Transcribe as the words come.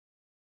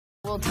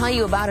We'll tell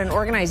you about an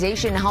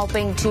organization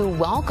helping to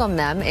welcome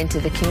them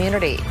into the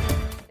community.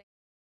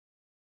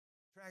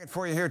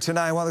 For you here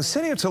tonight, while the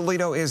city of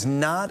Toledo is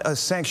not a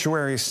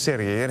sanctuary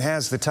city, it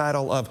has the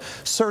title of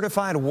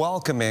Certified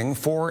Welcoming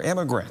for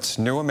Immigrants,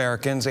 New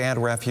Americans,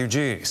 and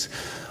Refugees.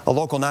 A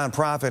local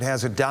nonprofit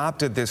has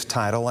adopted this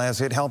title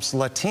as it helps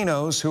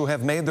Latinos who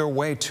have made their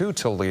way to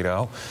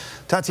Toledo.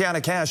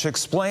 Tatiana Cash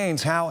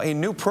explains how a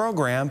new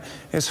program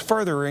is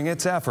furthering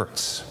its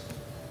efforts.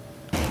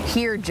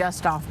 Here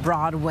just off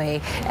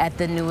Broadway at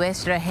the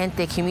Nuestra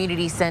Gente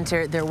Community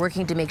Center, they're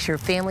working to make sure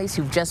families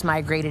who've just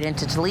migrated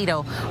into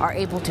Toledo are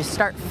able to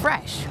start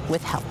fresh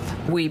with help.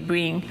 We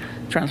bring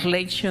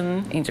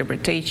translation,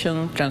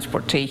 interpretation,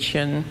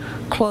 transportation,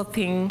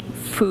 clothing,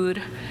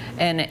 food,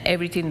 and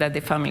everything that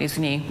the families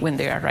need when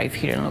they arrive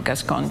here in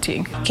Lucas County.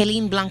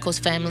 Kelleen Blanco's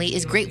family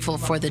is grateful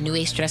for the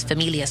Nuestras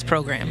Familias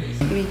program.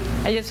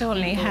 I just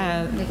only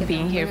have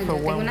been here for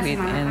 1 week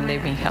and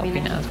they've been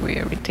helping us with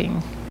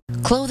everything.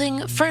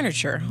 Clothing,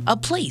 furniture, a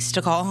place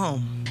to call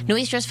home.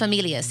 Nuestras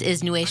Familias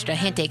is Nuestra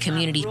Gente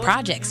Community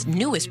Projects'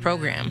 newest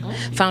program.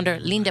 Founder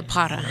Linda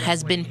Parra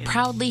has been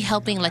proudly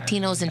helping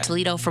Latinos in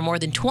Toledo for more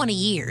than 20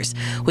 years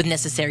with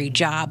necessary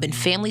job and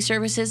family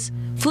services,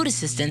 food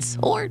assistance,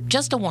 or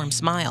just a warm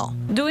smile.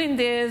 Doing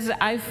this,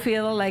 I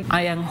feel like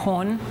I am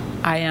home,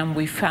 I am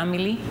with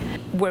family,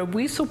 where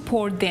we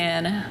support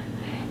them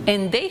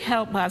and they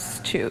help us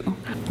too.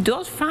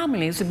 Those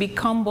families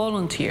become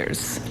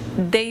volunteers.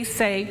 They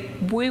say,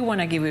 we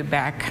want to give it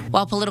back.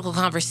 While political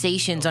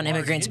conversations on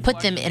immigrants put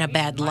them in a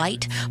bad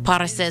light,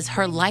 Parra says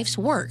her life's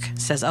work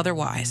says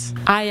otherwise.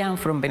 I am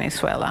from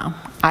Venezuela.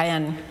 I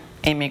am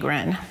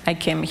immigrant. I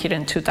came here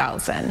in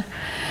 2000.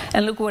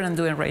 And look what I'm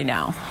doing right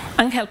now.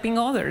 I'm helping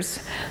others.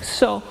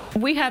 So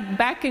we have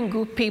back and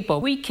good people.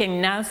 We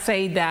cannot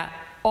say that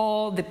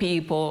all the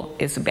people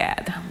is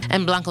bad.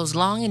 And Blanco's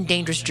long and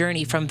dangerous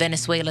journey from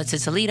Venezuela to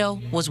Toledo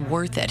was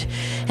worth it,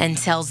 and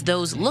tells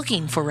those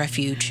looking for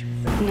refuge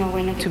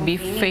to be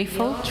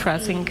faithful,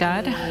 trusting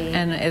God,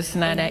 and it's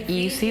not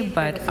easy,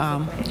 but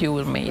you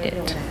will make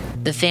it.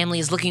 The family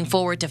is looking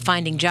forward to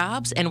finding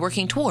jobs and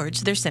working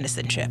towards their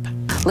citizenship.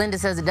 Linda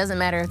says it doesn't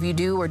matter if you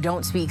do or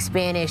don't speak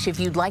Spanish. If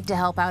you'd like to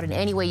help out in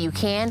any way you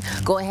can,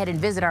 go ahead and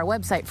visit our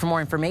website for more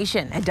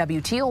information at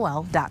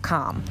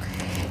WTOL.com.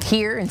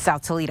 Here in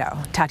South Toledo,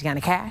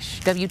 Tatiana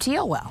Cash,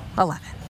 WTOL 11.